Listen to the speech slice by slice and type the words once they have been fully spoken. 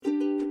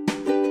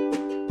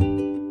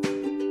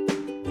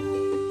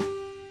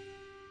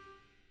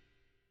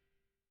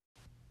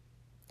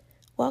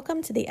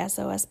Welcome to the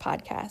SOS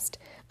Podcast.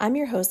 I'm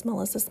your host,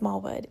 Melissa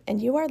Smallwood, and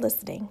you are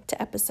listening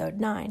to episode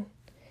 9.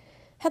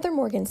 Heather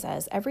Morgan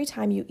says every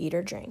time you eat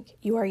or drink,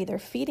 you are either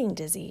feeding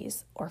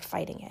disease or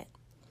fighting it.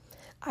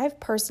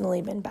 I've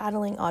personally been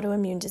battling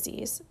autoimmune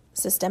disease,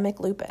 systemic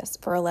lupus,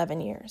 for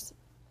 11 years.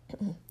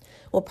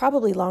 Well,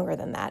 probably longer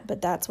than that,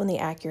 but that's when the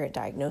accurate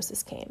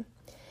diagnosis came.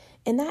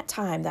 In that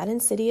time, that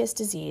insidious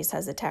disease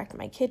has attacked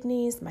my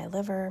kidneys, my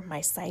liver,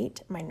 my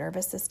sight, my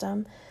nervous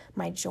system,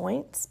 my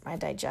joints, my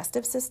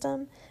digestive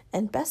system,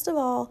 and best of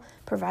all,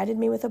 provided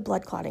me with a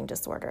blood clotting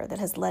disorder that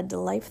has led to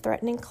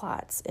life-threatening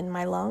clots in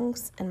my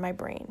lungs and my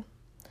brain.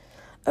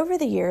 Over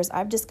the years,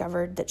 I've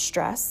discovered that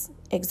stress,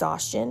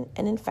 exhaustion,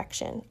 and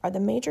infection are the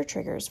major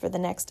triggers for the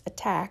next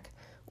attack,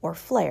 or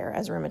flare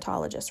as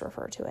rheumatologists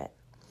refer to it.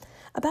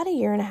 About a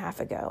year and a half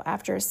ago,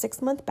 after a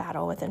 6-month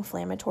battle with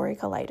inflammatory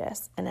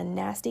colitis and a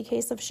nasty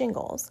case of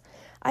shingles,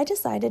 I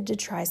decided to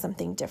try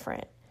something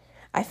different.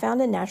 I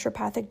found a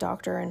naturopathic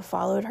doctor and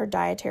followed her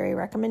dietary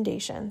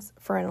recommendations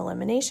for an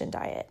elimination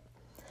diet.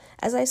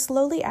 As I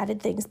slowly added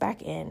things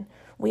back in,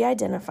 we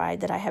identified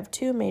that I have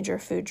 2 major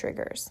food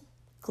triggers: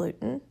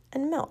 gluten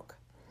and milk.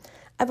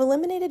 I've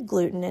eliminated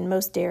gluten and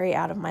most dairy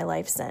out of my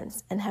life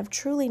since and have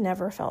truly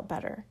never felt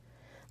better.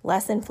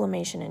 Less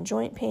inflammation and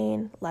joint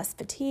pain, less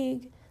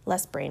fatigue,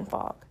 less brain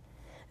fog.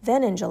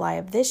 Then in July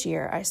of this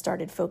year, I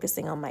started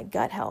focusing on my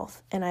gut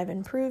health, and I've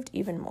improved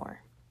even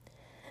more.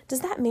 Does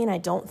that mean I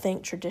don't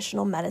think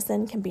traditional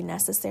medicine can be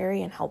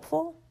necessary and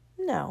helpful?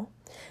 No,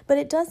 but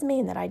it does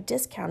mean that I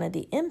discounted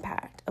the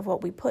impact of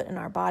what we put in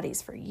our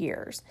bodies for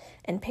years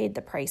and paid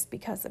the price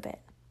because of it.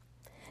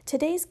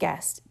 Today's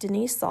guest,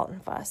 Denise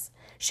Saltonfuss,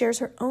 shares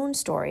her own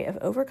story of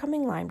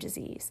overcoming Lyme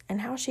disease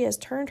and how she has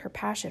turned her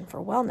passion for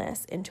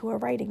wellness into a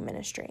writing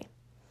ministry.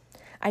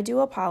 I do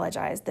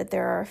apologize that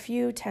there are a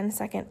few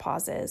 10-second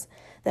pauses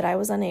that I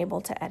was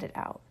unable to edit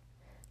out.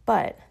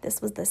 But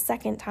this was the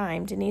second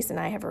time Denise and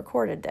I have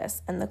recorded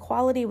this, and the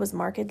quality was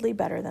markedly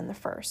better than the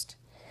first.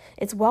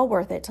 It's well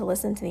worth it to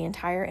listen to the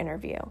entire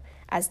interview,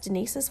 as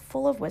Denise is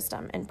full of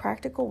wisdom and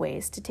practical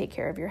ways to take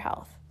care of your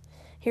health.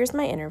 Here's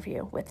my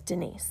interview with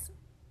Denise.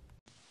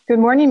 Good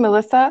morning,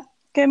 Melissa.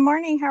 Good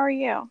morning. How are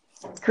you?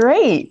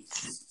 Great.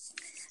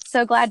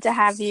 So glad to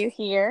have you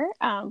here.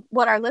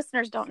 What our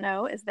listeners don't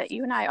know is that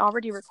you and I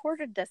already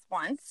recorded this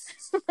once.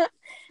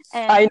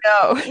 And I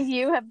know.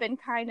 You have been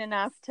kind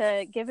enough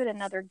to give it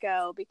another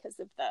go because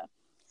of the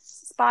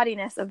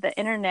spottiness of the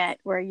internet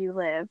where you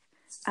live.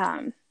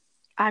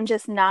 I'm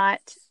just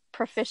not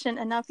proficient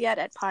enough yet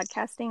at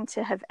podcasting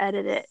to have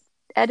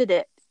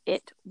edited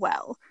it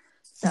well.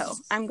 So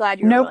I'm glad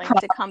you're willing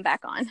to come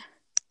back on.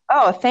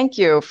 Oh, thank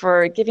you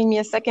for giving me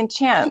a second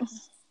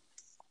chance.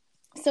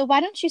 So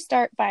why don't you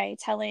start by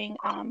telling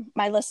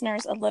my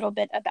listeners a little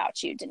bit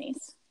about you,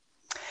 Denise?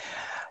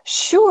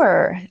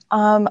 Sure.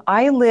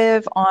 I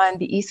live on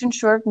the eastern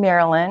shore of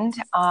Maryland.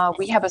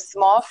 We have a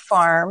small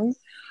farm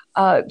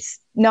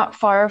not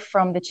far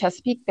from the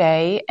Chesapeake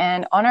Bay.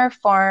 And on our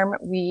farm,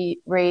 we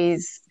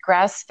raise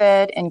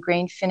grass-fed and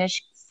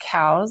grain-finished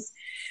cows.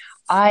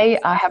 I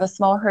have a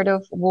small herd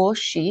of wool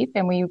sheep,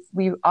 and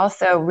we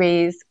also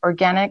raise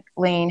organic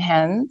laying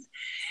hens.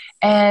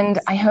 And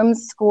I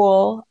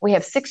homeschool. We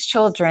have 6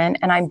 children,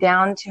 and I'm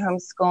down to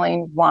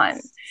homeschooling 1.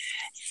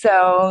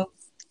 So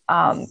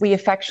we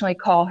affectionately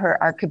call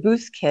her our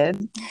caboose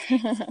kid.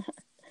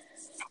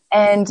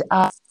 And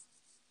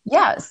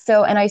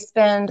and I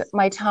spend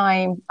my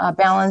time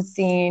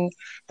balancing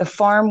the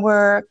farm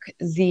work,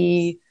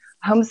 the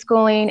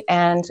homeschooling,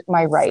 and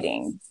my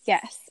writing.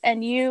 Yes,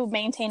 and you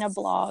maintain a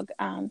blog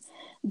and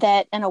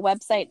a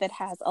website that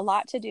has a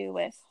lot to do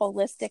with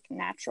holistic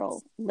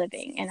natural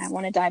living, and I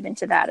want to dive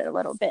into that a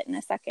little bit in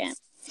a second.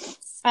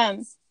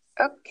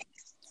 Okay.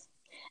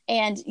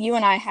 And you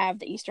and I have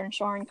the Eastern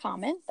Shore in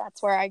common.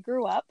 That's where I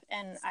grew up,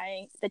 and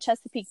the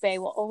Chesapeake Bay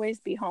will always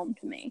be home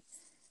to me.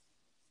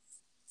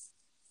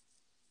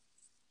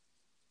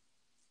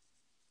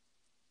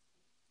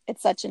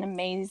 It's such an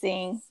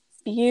amazing,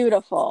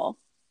 beautiful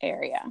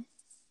area.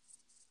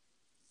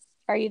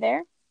 Are you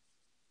there?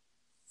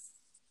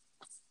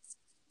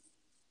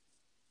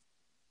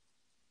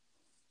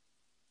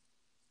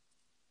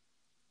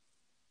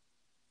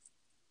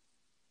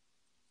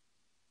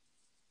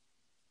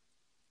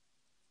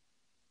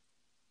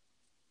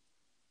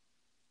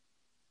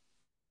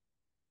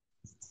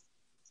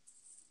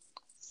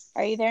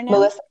 Are you there now?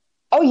 Melissa?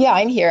 Oh, yeah,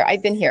 I'm here.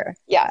 I've been here.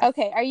 Yeah.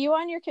 Okay. Are you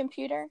on your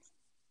computer?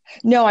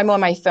 No, I'm on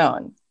my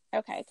phone.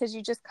 Okay, because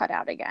you just cut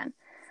out again.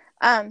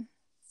 All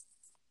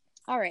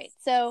right.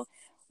 So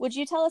would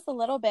you tell us a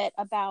little bit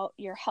about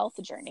your health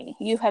journey?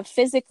 You have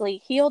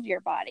physically healed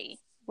your body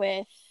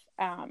with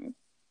a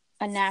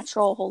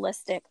natural,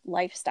 holistic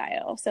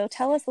lifestyle. So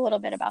tell us a little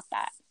bit about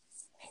that.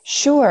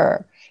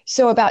 Sure.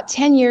 So about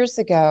 10 years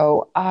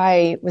ago,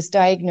 I was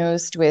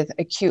diagnosed with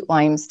acute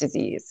Lyme's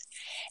disease.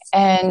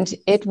 And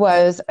it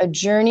was a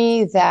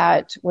journey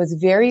that was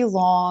very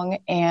long,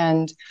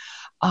 and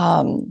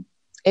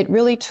it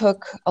really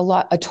took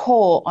a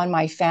toll on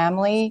my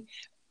family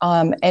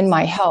and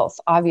my health,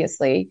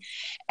 obviously.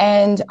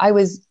 And I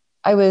was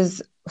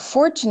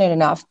fortunate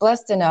enough,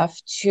 blessed enough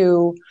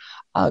to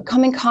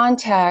come in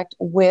contact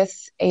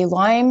with a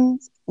Lyme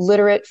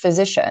literate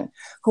physician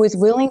who was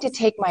willing to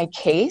take my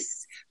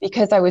case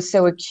because I was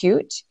so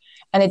acute.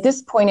 And at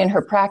this point in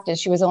her practice,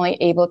 she was only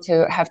able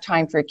to have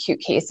time for acute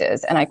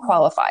cases, and I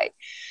qualified.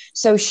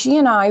 So she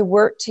and I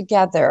worked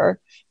together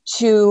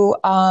to,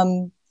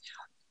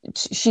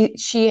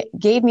 she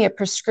gave me a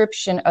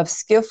prescription of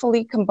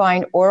skillfully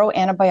combined oral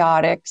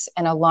antibiotics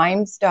and a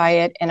Lyme's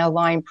diet and a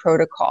Lyme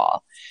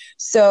protocol.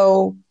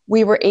 So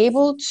we were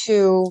able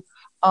to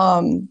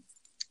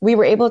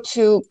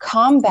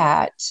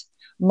combat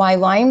my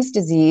Lyme's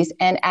disease.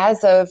 And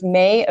as of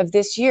May of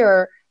this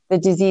year, the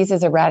disease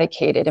is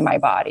eradicated in my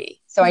body.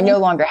 So I no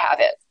longer have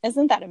it.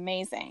 Isn't that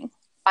amazing?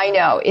 I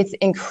know. It's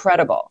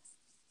incredible.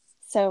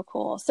 So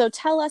cool. So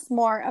tell us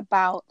more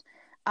about,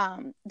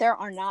 there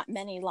are not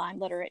many Lyme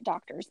literate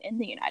doctors in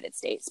the United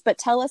States, but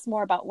tell us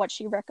more about what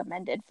she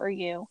recommended for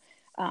you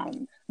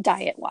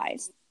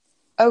diet-wise.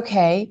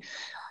 Okay.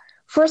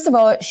 First of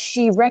all,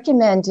 she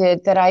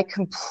recommended that I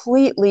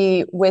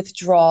completely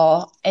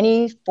withdraw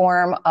any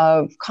form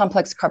of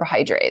complex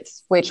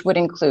carbohydrates, which would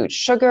include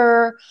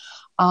sugar,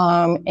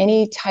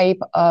 any type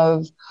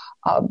of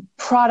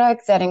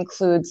product that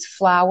includes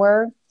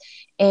flour.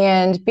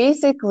 And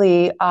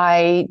basically,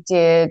 I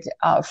did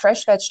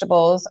fresh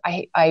vegetables.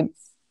 I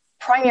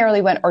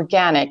primarily went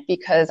organic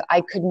because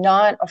I could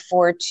not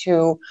afford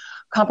to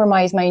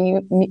compromise my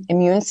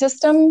immune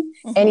system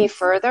any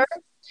further.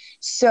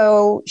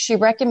 So she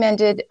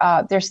recommended,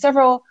 there's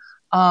several,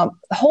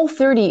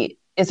 Whole30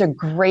 is a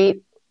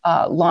great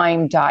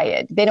Lyme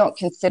diet. They don't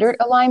consider it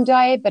a Lyme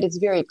diet, but it's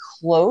very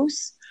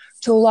close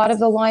to a lot of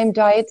the Lyme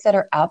diets that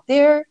are out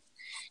there.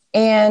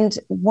 And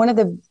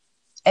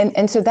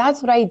so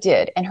that's what I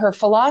did. And her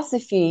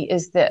philosophy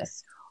is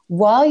this: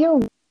 while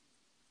you're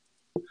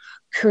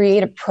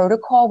create a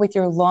protocol with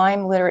your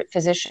Lyme literate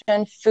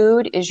physician,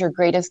 food is your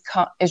greatest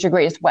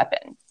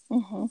weapon.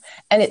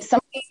 And it's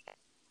something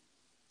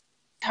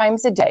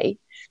times a day.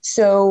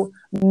 So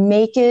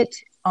make it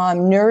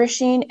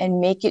nourishing and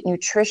make it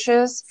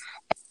nutritious.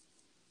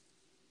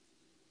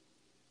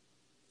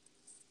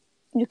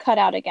 You cut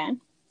out again.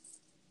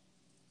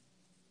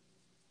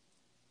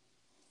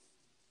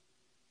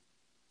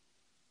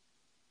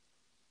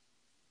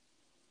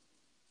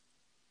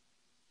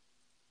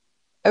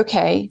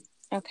 Okay.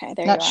 Okay,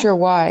 there Not sure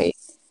why.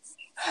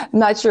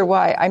 Not sure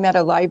why. I'm at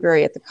a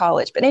library at the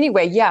college. But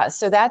anyway, yeah,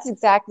 so that's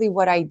exactly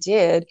what I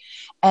did.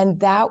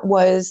 And that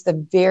was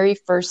the very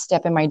first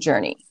step in my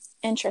journey.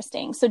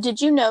 Interesting. So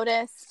did you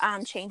notice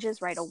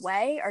changes right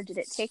away, or did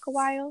it take a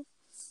while?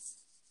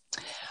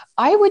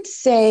 I would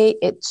say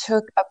it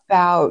took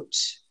about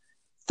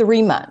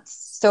 3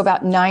 months. So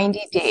about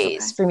 90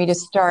 days for me to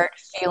start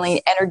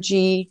feeling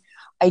energy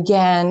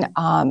again.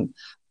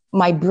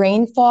 My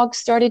brain fog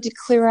started to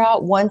clear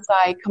out once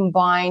I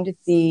combined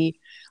the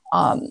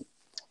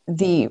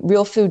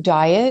real food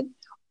diet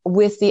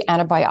with the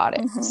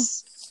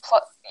antibiotics.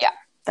 Yeah.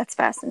 That's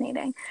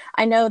fascinating.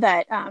 I know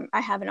that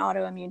I have an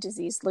autoimmune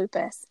disease,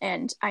 lupus,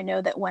 and I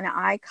know that when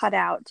I cut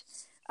out,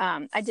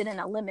 I did an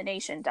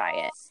elimination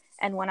diet,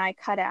 and when I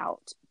cut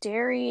out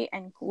dairy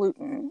and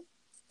gluten,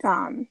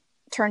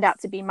 turned out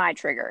to be my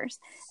triggers,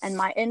 and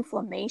my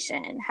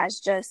inflammation has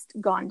just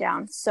gone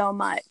down so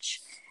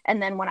much. And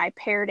then when I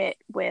paired it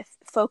with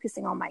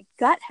focusing on my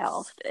gut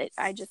health,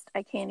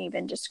 I can't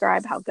even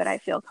describe how good I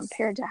feel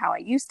compared to how I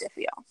used to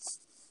feel.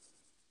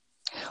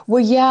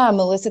 Well, yeah,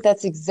 Melissa,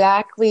 that's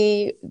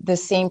exactly the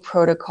same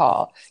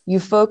protocol. You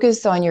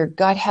focus on your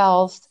gut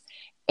health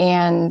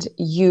and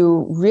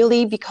you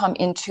really become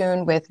in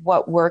tune with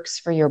what works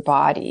for your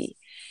body.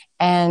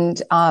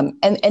 And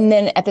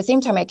then at the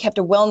same time, I kept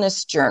a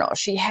wellness journal.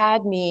 She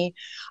had me,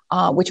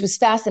 which was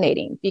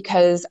fascinating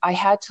because I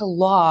had to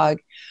log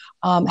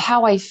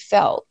how I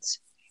felt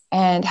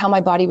and how my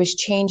body was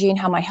changing,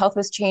 how my health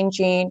was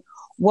changing,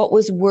 what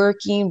was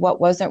working, what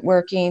wasn't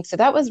working. So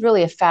that was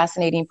really a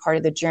fascinating part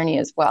of the journey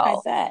as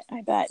well.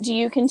 I bet. Do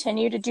you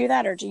continue to do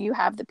that, or do you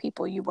have the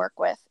people you work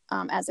with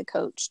as a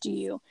coach? Do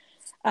you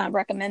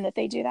recommend that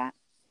they do that?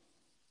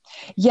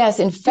 Yes.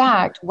 In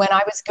fact, when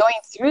I was going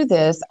through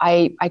this,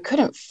 I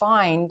couldn't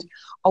find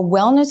a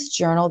wellness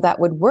journal that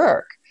would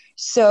work.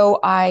 So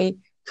I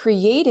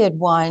created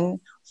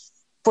one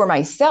for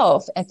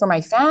myself and for my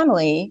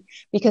family,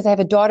 because I have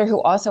a daughter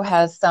who also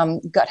has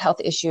some gut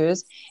health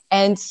issues.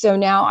 And so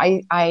now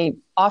I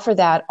offer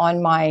that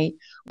on my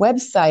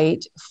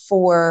website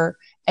for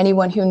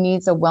anyone who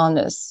needs a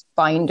wellness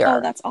binder. Oh,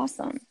 that's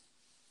awesome.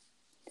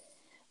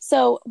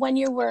 So when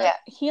you were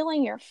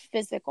healing your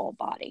physical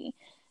body,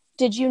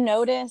 did you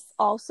notice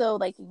also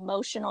like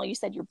emotional, you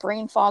said your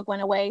brain fog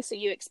went away, so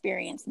you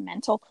experienced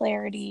mental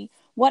clarity.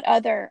 What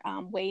other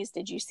ways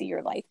did you see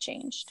your life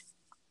changed?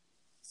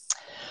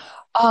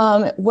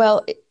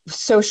 Well,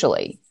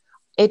 socially,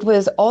 it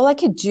was all I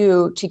could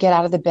do to get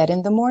out of the bed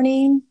in the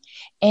morning,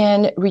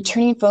 and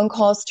returning phone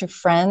calls to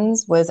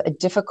friends was a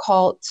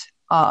difficult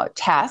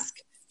task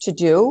to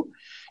do.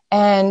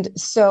 And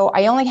so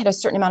I only had a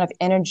certain amount of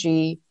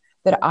energy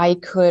that I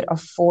could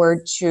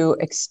afford to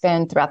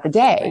expend throughout the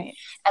day. Right.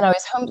 And I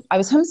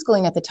was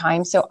homeschooling at the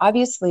time. So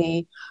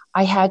obviously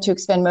I had to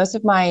expend most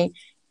of my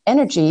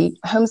energy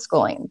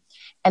homeschooling.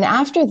 And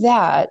after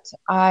that,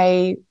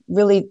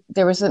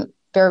 there wasn't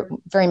very,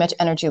 very much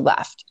energy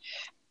left.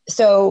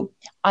 So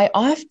I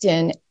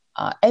often,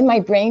 and my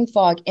brain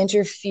fog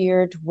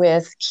interfered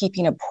with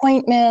keeping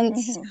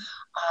appointments,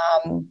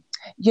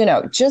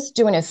 just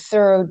doing a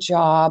thorough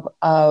job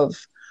of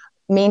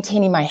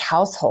maintaining my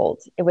household.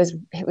 It was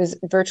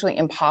virtually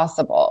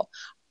impossible.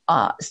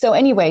 So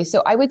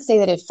I would say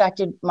that it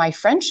affected my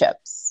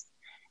friendships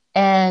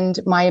and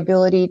my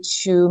ability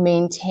to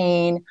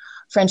maintain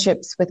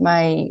friendships with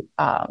my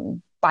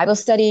Bible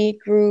study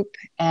group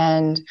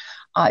and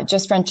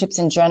just friendships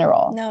in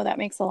general. No, that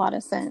makes a lot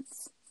of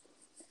sense.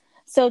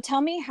 So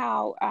tell me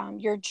how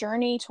your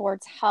journey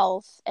towards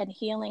health and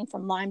healing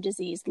from Lyme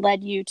disease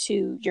led you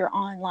to your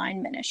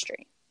online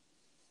ministry.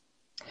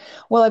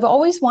 Well, I've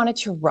always wanted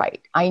to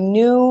write. I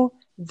knew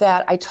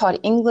that I taught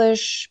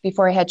English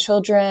before I had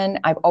children.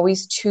 I've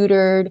always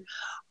tutored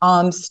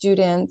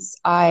students.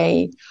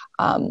 I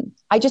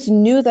just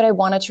knew that I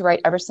wanted to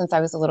write ever since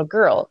I was a little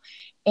girl.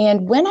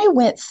 And when I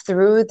went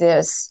through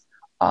this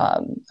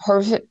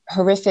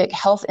horrific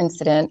health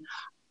incident,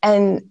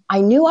 and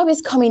I knew I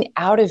was coming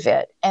out of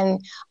it,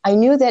 and I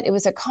knew that it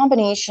was a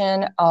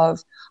combination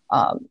of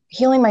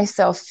healing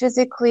myself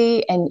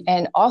physically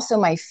and also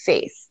my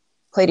faith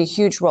played a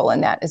huge role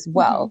in that as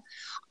well.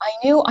 Mm-hmm. I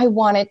knew I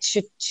wanted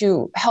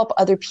to help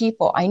other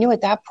people. I knew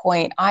at that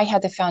point I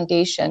had the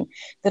foundation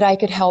that I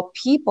could help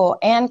people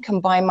and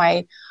combine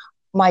my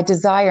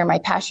desire, my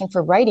passion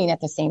for writing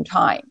at the same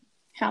time.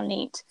 How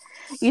neat.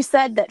 You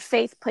said that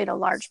faith played a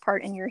large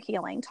part in your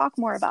healing. Talk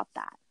more about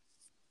that.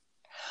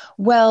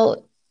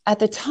 Well, at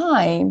the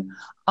time,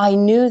 I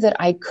knew that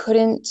I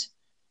couldn't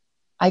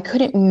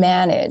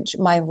manage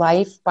my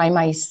life by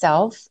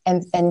myself,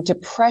 and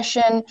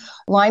depression,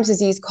 Lyme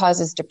disease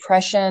causes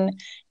depression,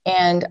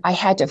 and I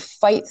had to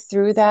fight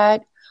through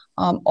that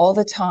all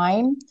the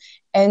time.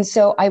 And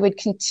so I would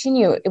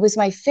continue. It was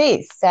my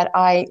faith that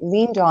I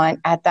leaned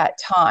on at that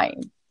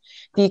time,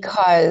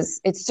 because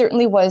it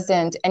certainly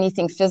wasn't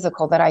anything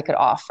physical that I could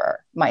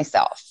offer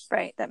myself.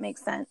 Right. That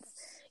makes sense.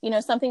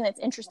 Something that's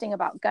interesting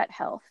about gut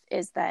health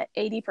is that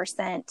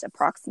 80%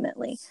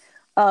 approximately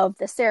of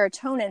the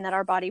serotonin that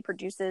our body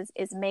produces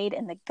is made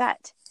in the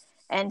gut.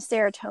 And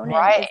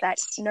serotonin is that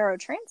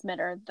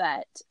neurotransmitter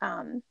that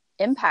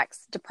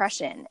impacts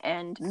depression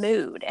and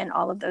mood and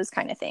all of those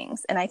kind of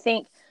things. And I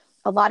think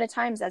a lot of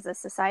times as a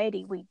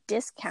society, we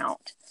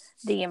discount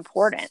the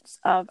importance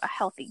of a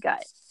healthy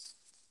gut.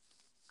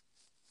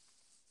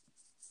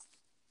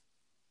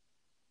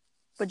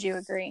 Would you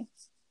agree?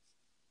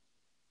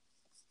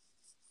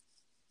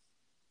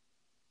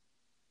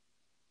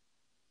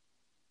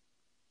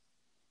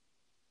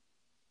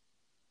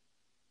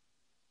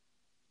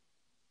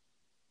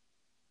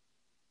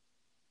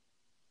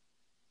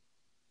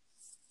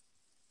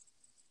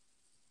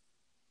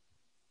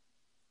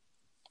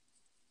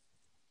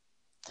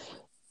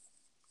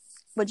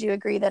 Would you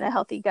agree that a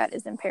healthy gut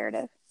is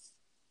imperative?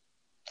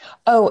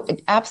 Oh,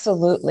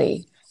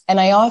 absolutely. And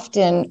I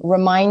often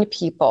remind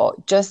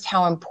people just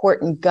how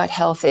important gut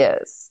health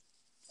is.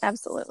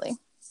 Absolutely.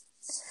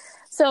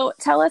 So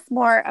tell us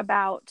more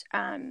about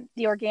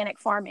the organic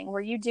farming. Were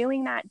you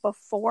doing that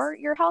before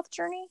your health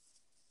journey?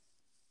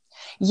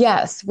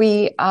 Yes,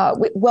 we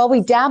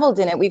dabbled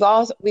in it.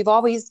 We've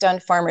always done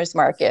farmers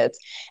markets,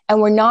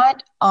 and we're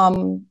not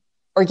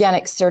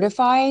organic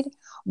certified,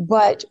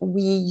 but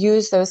we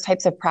use those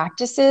types of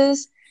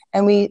practices,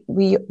 and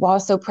we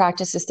also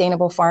practice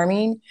sustainable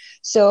farming.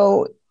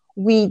 So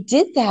we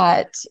did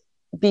that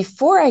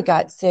before I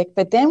got sick,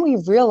 but then we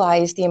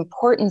realized the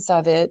importance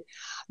of it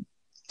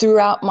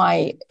throughout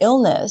my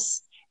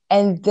illness.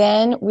 And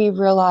then we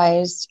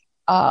realized,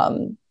 how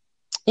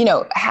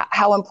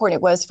important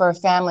it was for a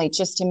family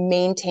just to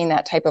maintain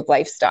that type of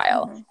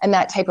lifestyle and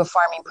that type of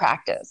farming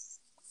practice.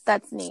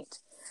 That's neat.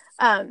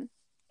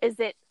 Is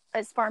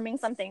farming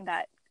something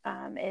that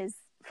is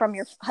from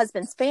your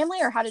husband's family,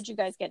 or how did you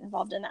guys get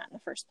involved in that in the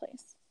first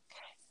place?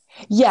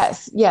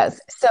 Yes.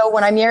 So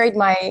when I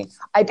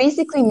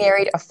basically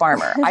married a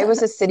farmer. I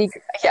was a city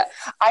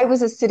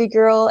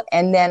girl,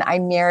 and then I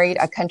married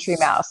a country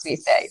mouse, we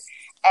say.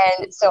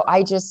 And so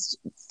I just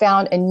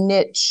found a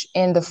niche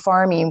in the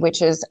farming,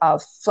 which is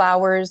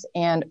flowers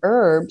and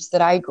herbs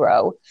that I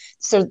grow.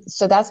 So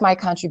that's my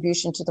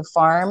contribution to the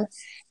farm.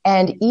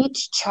 And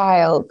each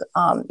one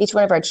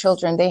of our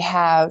children, they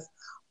have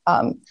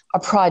a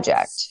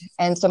project.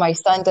 And so my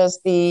son does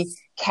the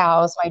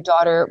cows,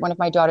 one of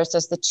my daughters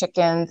does the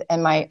chickens,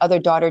 and my other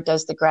daughter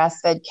does the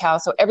grass-fed cow.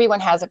 So everyone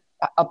has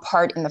a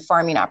part in the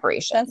farming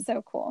operation. That's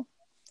so cool.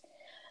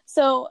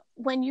 So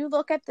when you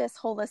look at this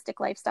holistic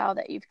lifestyle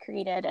that you've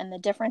created and the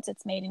difference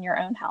it's made in your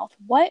own health,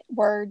 what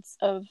words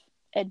of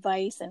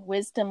advice and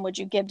wisdom would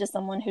you give to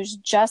someone who's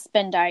just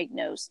been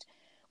diagnosed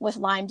with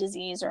Lyme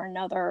disease or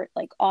another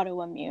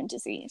autoimmune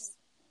disease?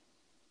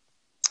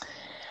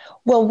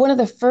 Well, one of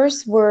the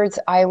first words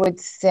I would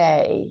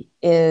say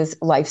is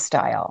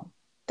lifestyle.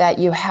 that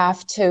you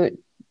have to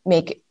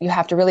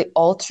really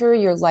alter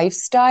your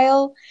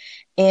lifestyle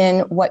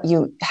in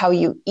how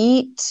you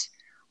eat,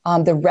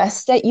 the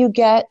rest that you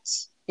get,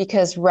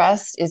 because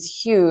rest is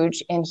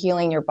huge in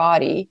healing your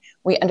body.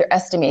 We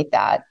underestimate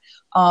that,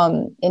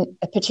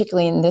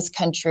 particularly in this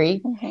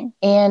country. Mm-hmm.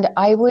 And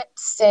I would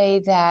say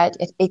that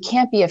it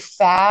can't be a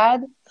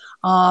fad,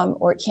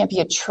 or it can't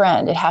be a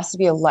trend. It has to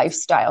be a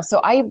lifestyle. So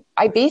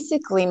I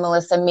basically,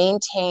 Melissa,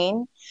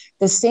 maintain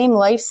the same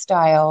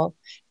lifestyle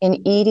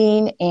in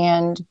eating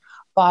and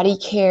body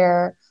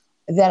care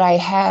that I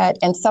had,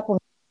 and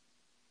supplement.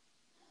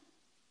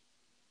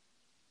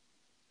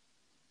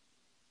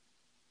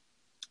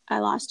 I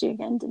lost you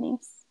again,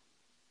 Denise.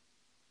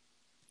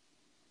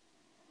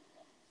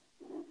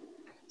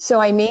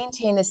 So I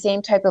maintain the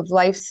same type of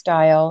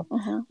lifestyle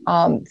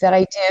that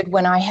I did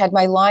when I had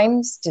my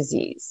Lyme's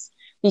disease,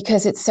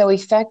 because it's so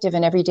effective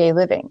in everyday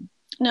living.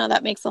 No,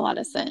 that makes a lot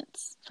of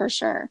sense, for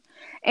sure.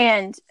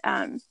 And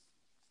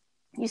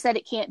you said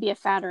it can't be a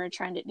fad or a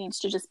trend. It needs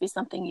to just be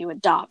something you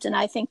adopt. And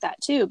I think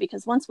that too,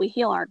 because once we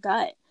heal our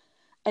gut,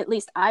 at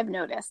least I've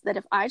noticed that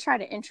if I try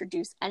to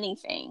introduce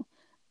anything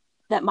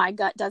that my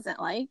gut doesn't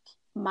like,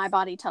 my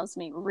body tells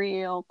me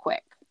real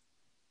quick.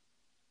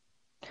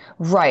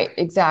 Right,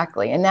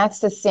 exactly. And that's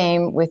the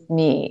same with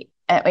me.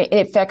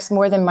 It affects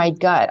more than my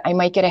gut. I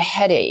might get a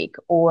headache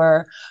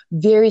or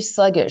very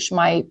sluggish.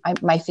 My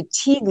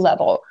fatigue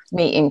level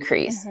may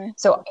increase. Mm-hmm.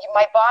 So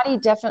my body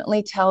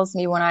definitely tells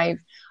me when I've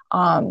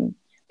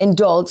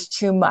indulged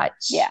too much.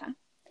 Yeah.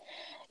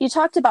 You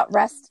talked about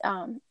rest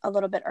a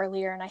little bit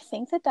earlier, and I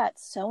think that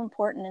that's so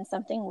important and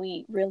something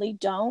we really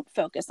don't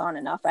focus on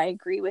enough. I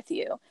agree with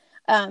you.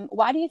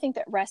 Why do you think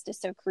that rest is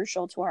so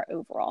crucial to our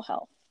overall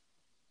health?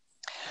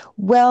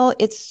 Well,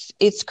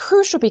 it's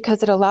crucial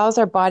because it allows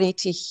our body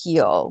to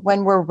heal.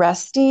 When we're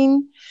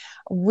resting,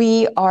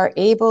 we are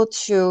able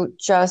to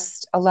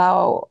just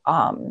allow,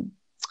 our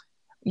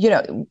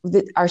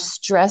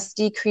stress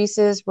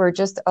decreases. We're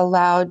just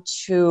allowed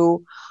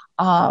to,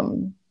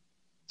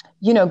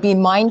 be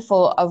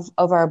mindful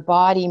of our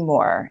body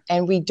more.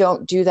 And we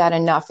don't do that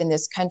enough in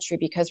this country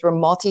because we're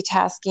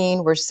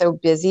multitasking. We're so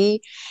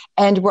busy.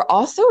 And we're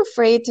also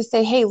afraid to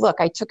say, hey, look,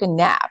 I took a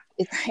nap.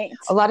 Right.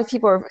 A lot of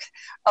people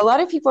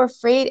are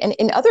afraid. And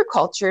in other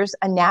cultures,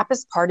 a nap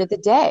is part of the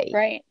day.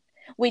 Right.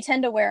 We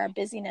tend to wear our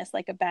busyness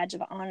like a badge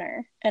of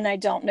honor. And I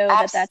don't know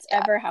that that's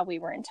ever how we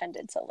were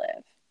intended to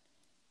live.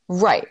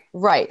 Right.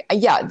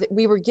 Yeah.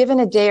 We were given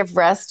a day of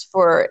rest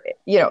for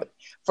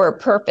a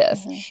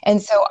purpose. Mm-hmm.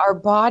 And so our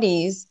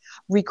bodies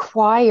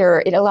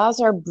it allows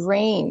our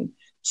brain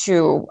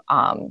to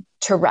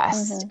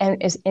rest.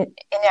 Mm-hmm. And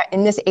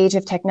in this age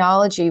of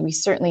technology, we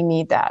certainly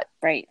need that.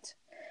 Right.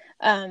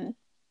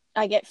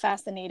 I get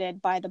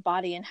fascinated by the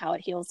body and how it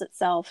heals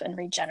itself and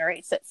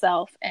regenerates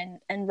itself.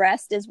 And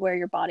rest is where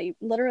your body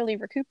literally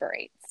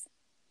recuperates.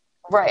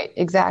 Right.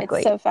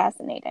 Exactly. It's so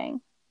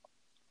fascinating.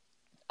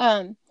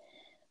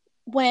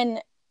 When,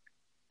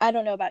 I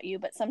don't know about you,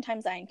 but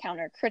sometimes I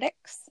encounter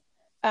critics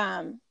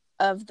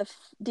of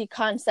the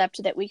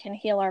concept that we can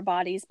heal our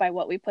bodies by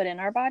what we put in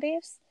our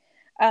bodies.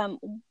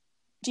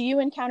 Do you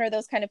encounter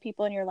those kind of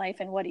people in your life,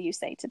 and what do you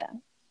say to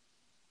them?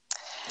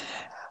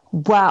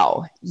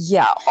 Wow.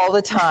 Yeah. All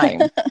the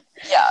time.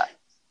 Yeah.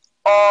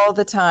 All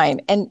the time.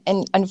 And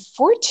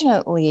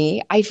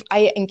unfortunately,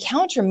 I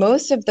encounter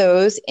most of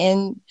those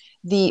in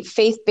the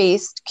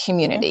faith-based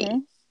community.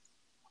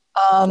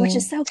 Mm-hmm. Which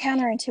is so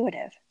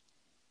counterintuitive.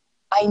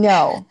 I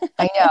know.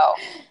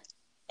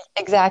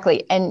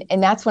 Exactly. And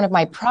that's one of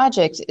my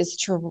projects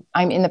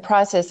I'm in the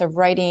process of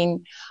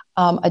writing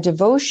a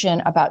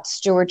devotion about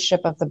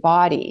stewardship of the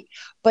body.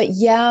 But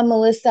yeah,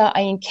 Melissa,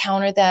 I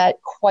encounter that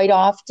quite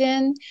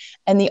often.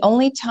 And the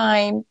only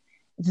time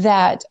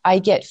that I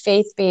get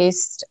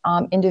faith-based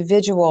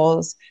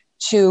individuals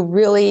to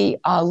really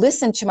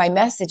listen to my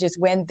message is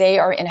when they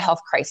are in a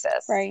health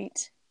crisis.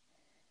 Right.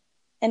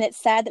 And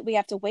it's sad that we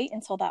have to wait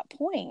until that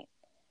point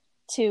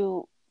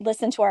to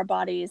listen to our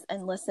bodies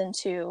and listen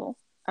to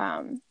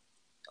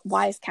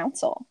wise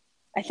counsel.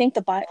 I think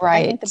the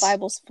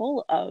Bible's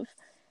full of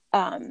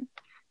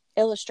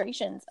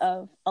illustrations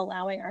of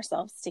allowing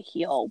ourselves to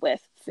heal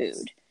with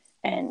food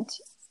and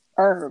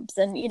herbs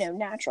and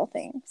natural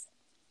things.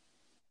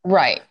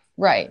 Right.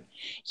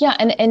 Yeah,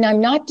 and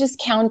I'm not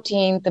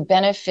discounting the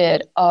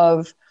benefit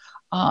of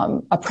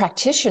a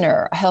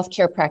practitioner, a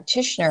healthcare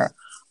practitioner.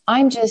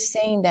 I'm just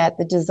saying that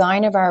the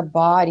design of our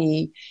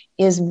body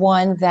is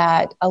one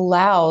that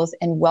allows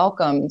and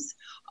welcomes,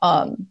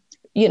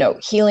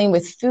 healing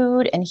with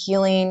food and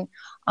healing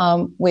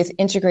with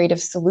integrative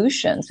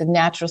solutions, with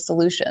natural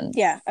solutions.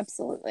 Yeah,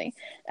 absolutely.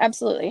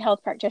 Absolutely.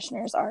 Health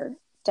practitioners are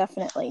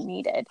definitely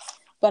needed.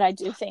 But I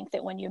do think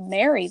that when you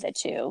marry the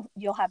two,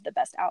 you'll have the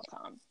best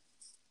outcome.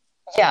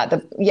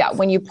 Yeah.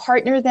 When you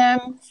partner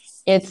them,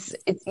 it's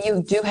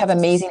you do have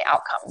amazing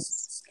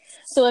outcomes.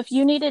 So if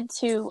you needed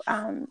to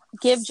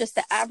give just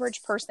the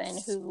average person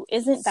who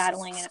isn't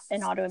battling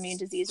an autoimmune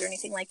disease or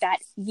anything like that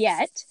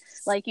yet,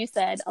 like you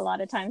said, a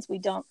lot of times we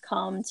don't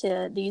come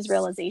to these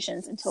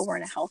realizations until we're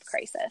in a health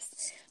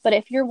crisis. But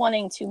if you're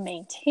wanting to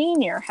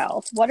maintain your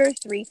health, what are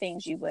 3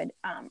 things you would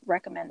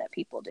recommend that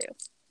people do?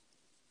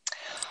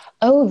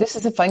 Oh, this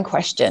is a fun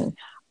question.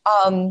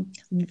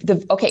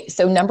 Okay,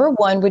 so number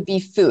 1 would be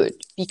food,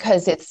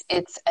 because it's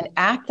an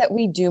act that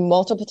we do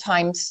multiple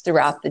times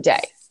throughout the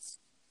day,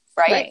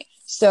 right?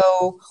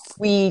 So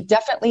we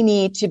definitely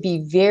need to be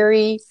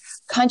very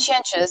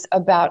conscientious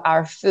about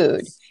our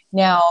food.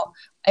 Now,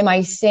 am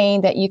I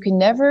saying that you can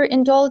never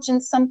indulge in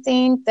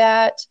something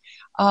that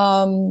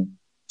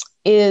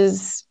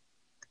is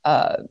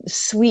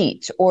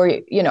sweet, or,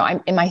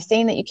 am I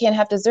saying that you can't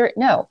have dessert?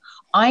 No,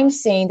 I'm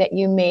saying that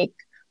you make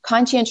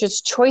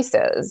conscientious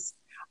choices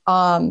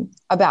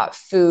about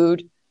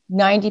food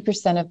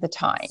 90% of the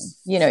time,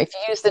 if you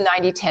use the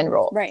 90-10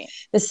 rule. Right.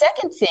 The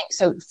second thing,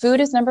 so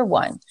food is number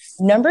 1.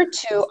 Number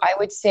 2, I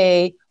would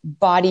say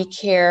body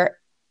care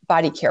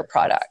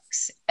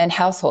products and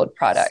household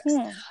products,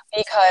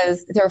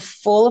 because they're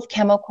full of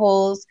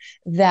chemicals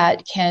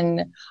that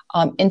can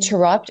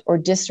interrupt or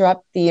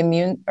disrupt the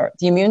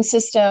immune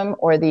system,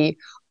 or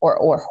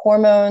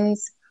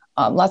hormones.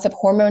 Lots of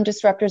hormone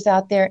disruptors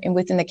out there and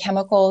within the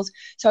chemicals.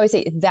 So I would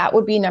say that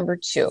would be number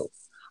 2.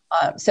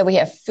 So we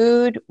have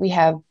food, we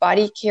have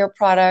body care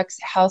products,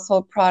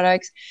 household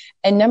products.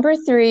 And number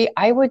 3,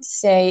 I would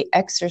say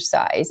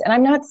exercise. And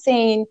I'm not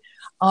saying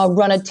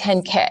run a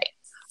 10K.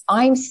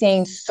 I'm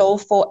saying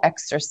soulful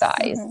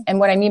exercise. And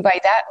what I mean by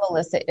that,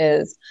 Melissa,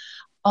 is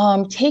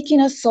taking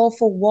a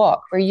soulful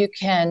walk where you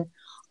can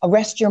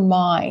rest your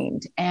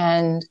mind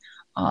and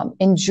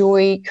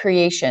enjoy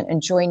creation,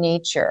 enjoy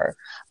nature.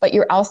 But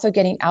you're also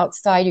getting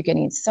outside, you're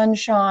getting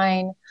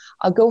sunshine.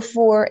 Go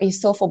for a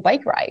soulful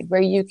bike ride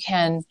where you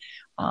can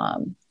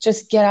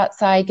just get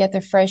outside, get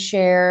the fresh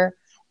air.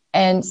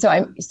 And so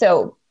I'm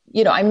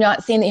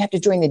not saying that you have to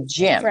join the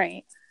gym.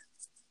 Right.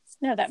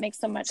 No, that makes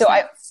so much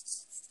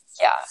sense.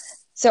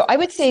 So I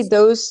would say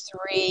those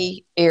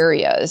 3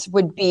 areas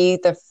would be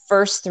the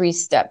first 3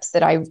 steps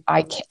that I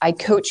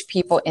coach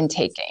people in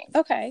taking.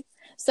 Okay.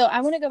 So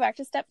I want to go back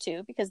to step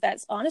 2, because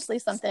that's honestly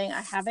something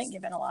I haven't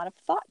given a lot of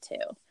thought to,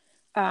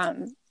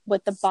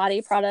 with the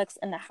body products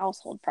and the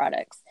household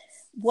products.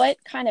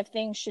 What kind of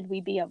things should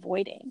we be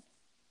avoiding?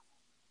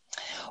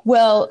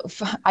 Well,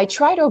 I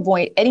try to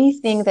avoid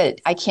anything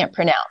that I can't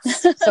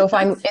pronounce. So if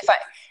I'm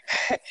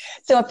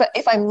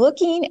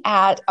looking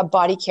at a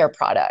body care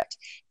product,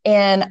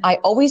 and I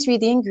always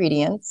read the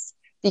ingredients,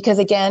 because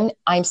again,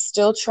 I'm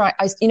still trying,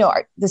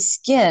 the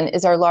skin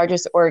is our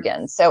largest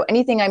organ. So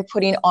anything I'm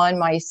putting on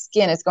my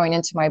skin is going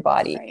into my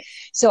body. Right.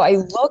 So I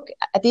look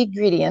at the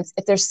ingredients.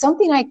 If there's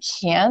something I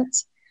can't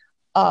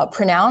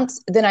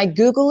pronounce, then I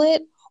Google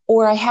it,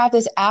 or I have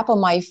this app on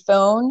my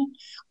phone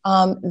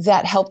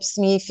that helps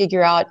me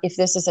figure out if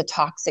this is a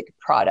toxic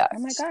product. Oh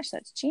my gosh,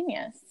 that's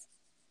genius.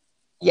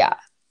 Yeah.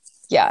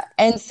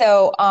 And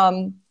so,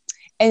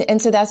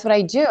 and so that's what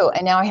I do.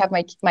 And now I have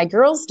my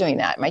girls doing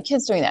that, my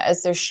kids doing that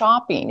as they're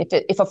shopping.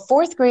 If a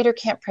 4th grader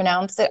can't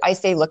pronounce it, I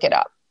say, look it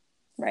up.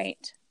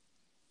 Right.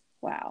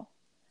 Wow.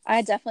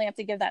 I definitely have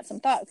to give that some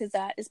thought, because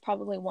that is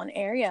probably one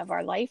area of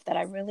our life that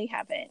I really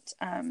haven't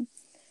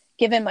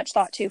given much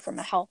thought to from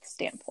a health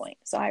standpoint.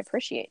 So I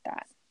appreciate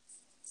that.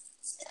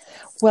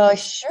 Well,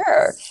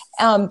 sure.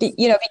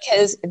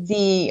 Because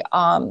the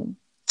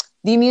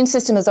immune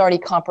system is already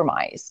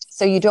compromised.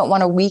 So you don't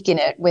want to weaken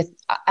it with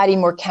adding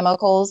more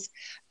chemicals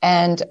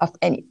and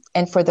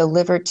for the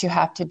liver to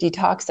have to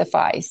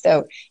detoxify.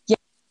 So, yeah.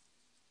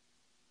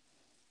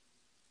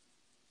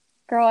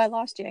 Girl, I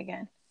lost you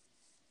again.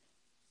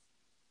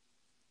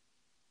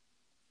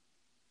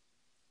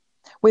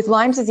 With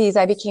Lyme disease,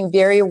 I became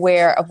very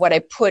aware of what I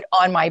put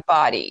on my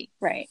body.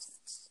 Right.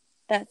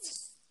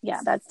 That's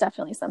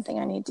definitely something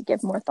I need to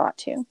give more thought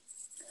to.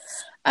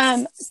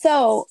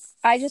 So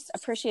I just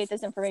appreciate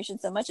this information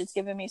so much. It's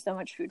given me so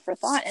much food for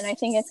thought. And I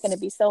think it's going to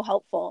be so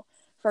helpful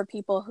for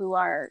people who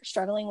are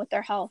struggling with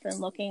their health and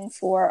looking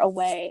for a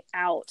way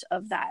out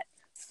of that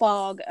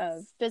fog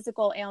of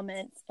physical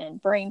ailments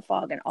and brain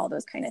fog and all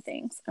those kind of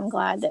things. I'm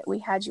glad that we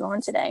had you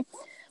on today.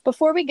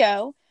 Before we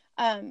go,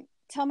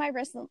 tell my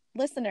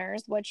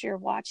listeners what you're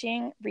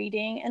watching,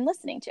 reading, and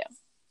listening to.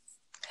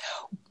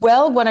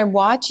 Well, what I'm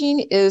watching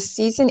is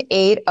season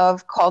 8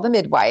 of Call the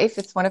Midwife.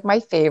 It's one of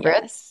my favorites.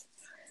 Yes.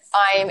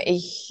 I'm a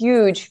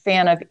huge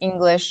fan of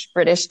English,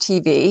 British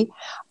TV.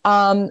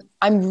 I'm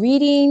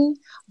reading,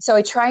 so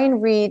I try and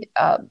read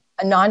a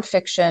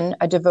nonfiction,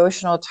 a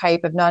devotional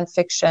type of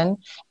nonfiction.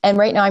 And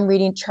right now I'm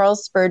reading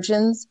Charles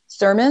Spurgeon's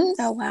sermons.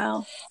 Oh,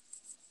 wow.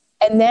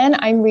 And then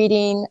I'm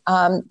reading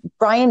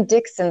Brian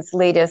Dixon's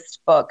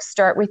latest book,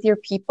 Start With Your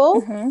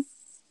People. Mm-hmm.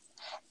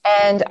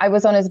 And I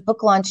was on his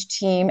book launch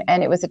team,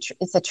 and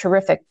it's a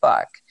terrific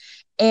book.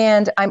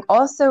 And I'm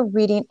also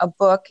reading a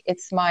book.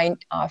 It's my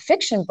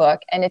fiction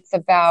book, and it's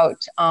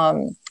about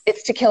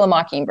it's To Kill a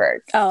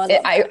Mockingbird. Oh,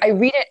 I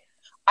read it.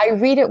 I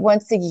read it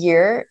once a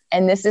year,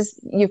 and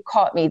you've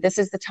caught me. This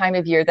is the time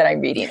of year that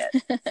I'm reading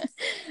it.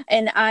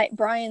 And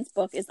Brian's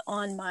book is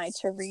on my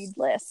to read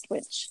list,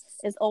 which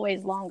is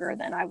always longer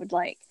than I would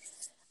like.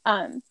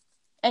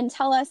 And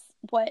tell us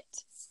what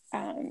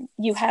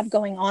you have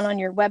going on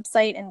your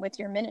website and with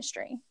your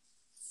ministry.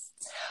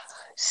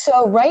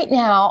 So right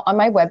now on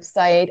my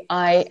website,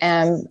 I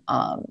am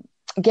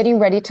getting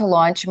ready to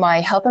launch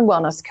my health and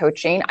wellness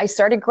coaching. I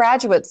started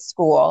graduate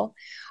school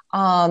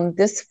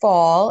this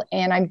fall,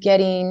 and I'm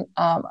getting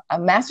a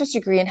master's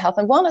degree in health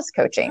and wellness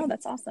coaching. Oh,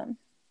 that's awesome.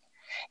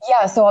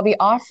 Yeah, so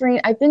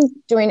I've been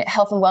doing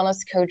health and wellness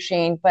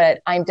coaching,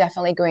 but I'm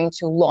definitely going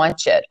to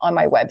launch it on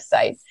my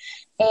website.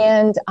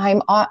 And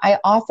I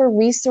offer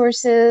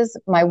resources,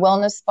 my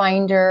wellness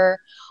finder.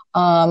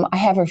 I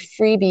have a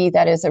freebie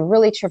that is a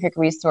really terrific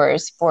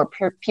resource for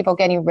people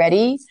getting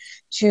ready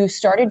to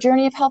start a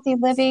journey of healthy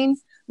living,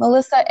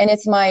 Melissa, and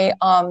it's my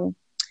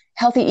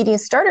healthy eating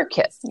starter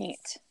kit.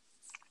 Neat.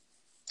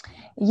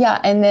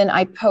 Yeah, and then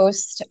I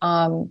post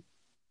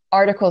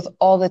articles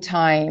all the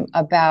time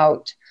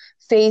about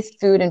faith,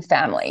 food, and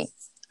family.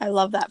 I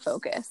love that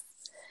focus.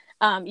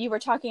 You were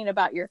talking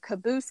about your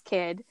caboose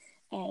kid,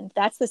 and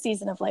that's the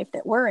season of life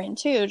that we're in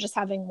too, just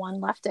having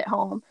one left at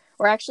home.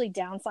 We're actually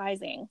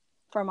downsizing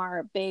from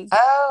our big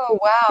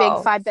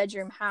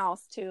 5-bedroom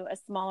house to a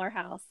smaller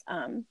house,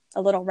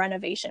 a little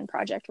renovation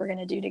project we're going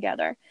to do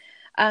together.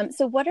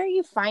 So what are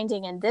you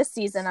finding in this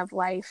season of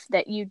life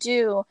that you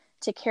do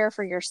to care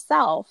for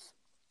yourself,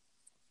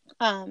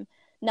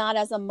 not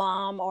as a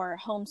mom or a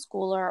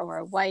homeschooler or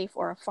a wife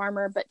or a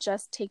farmer, but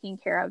just taking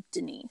care of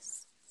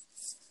Denise?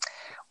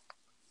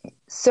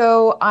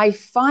 So I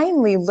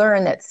finally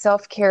learned that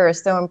self-care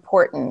is so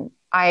important.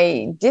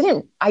 I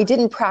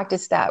didn't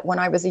practice that when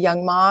I was a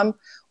young mom,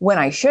 when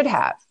I should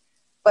have.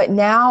 But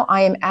now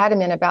I am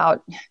adamant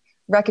about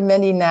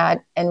recommending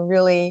that and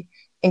really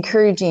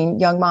encouraging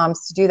young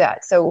moms to do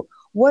that. So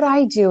what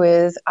I do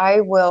is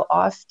I will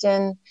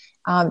often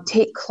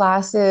take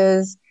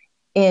classes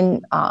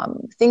in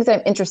things that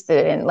I'm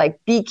interested in, like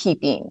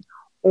beekeeping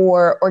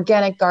or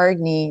organic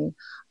gardening.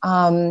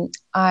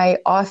 I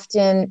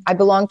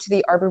belong to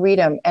the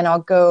Arboretum, and I'll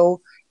go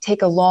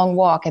take a long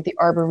walk at the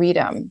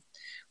Arboretum.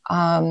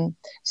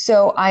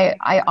 So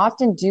I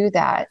often do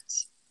that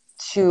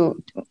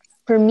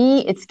for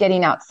me, it's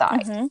getting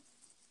outside. Mm-hmm.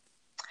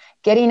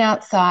 Getting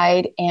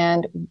outside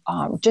and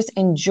just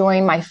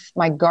enjoying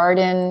my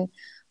garden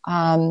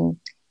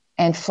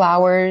and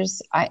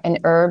flowers and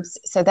herbs.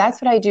 So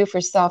that's what I do for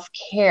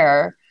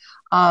self-care.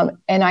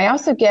 And I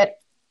also get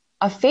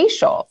a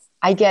facial.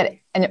 I get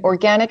an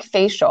organic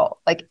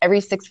facial like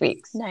every 6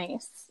 weeks.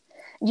 Nice.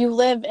 You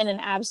live in an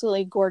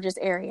absolutely gorgeous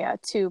area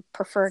to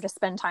prefer to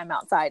spend time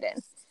outside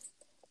in.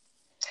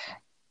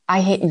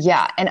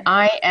 And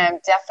I am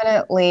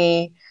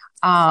definitely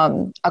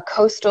a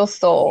coastal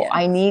soul. Yeah.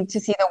 I need to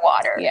see the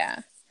water.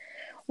 Yeah.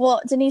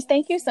 Well, Denise,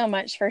 thank you so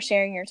much for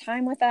sharing your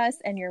time with us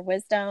and your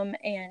wisdom.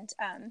 And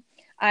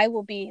I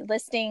will be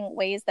listing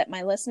ways that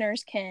my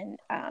listeners can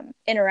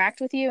interact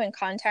with you and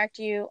contact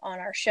you on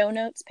our show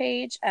notes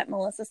page at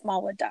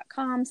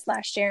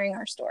melissasmallwood.com/sharing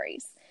our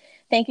stories.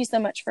 Thank you so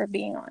much for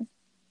being on.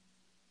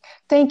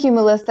 Thank you,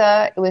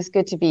 Melissa. It was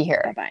good to be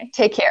here. Bye-bye.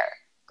 Take care.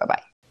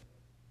 Bye-bye.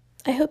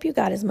 I hope you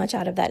got as much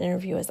out of that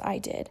interview as I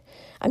did.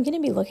 I'm going to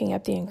be looking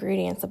up the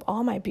ingredients of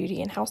all my beauty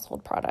and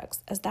household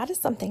products, as that is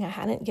something I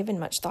hadn't given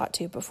much thought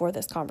to before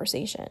this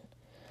conversation.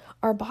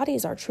 Our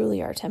bodies are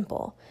truly our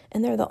temple,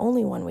 and they're the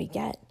only one we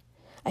get.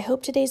 I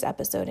hope today's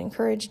episode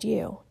encouraged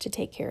you to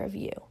take care of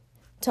you.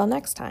 Till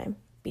next time,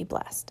 be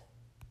blessed.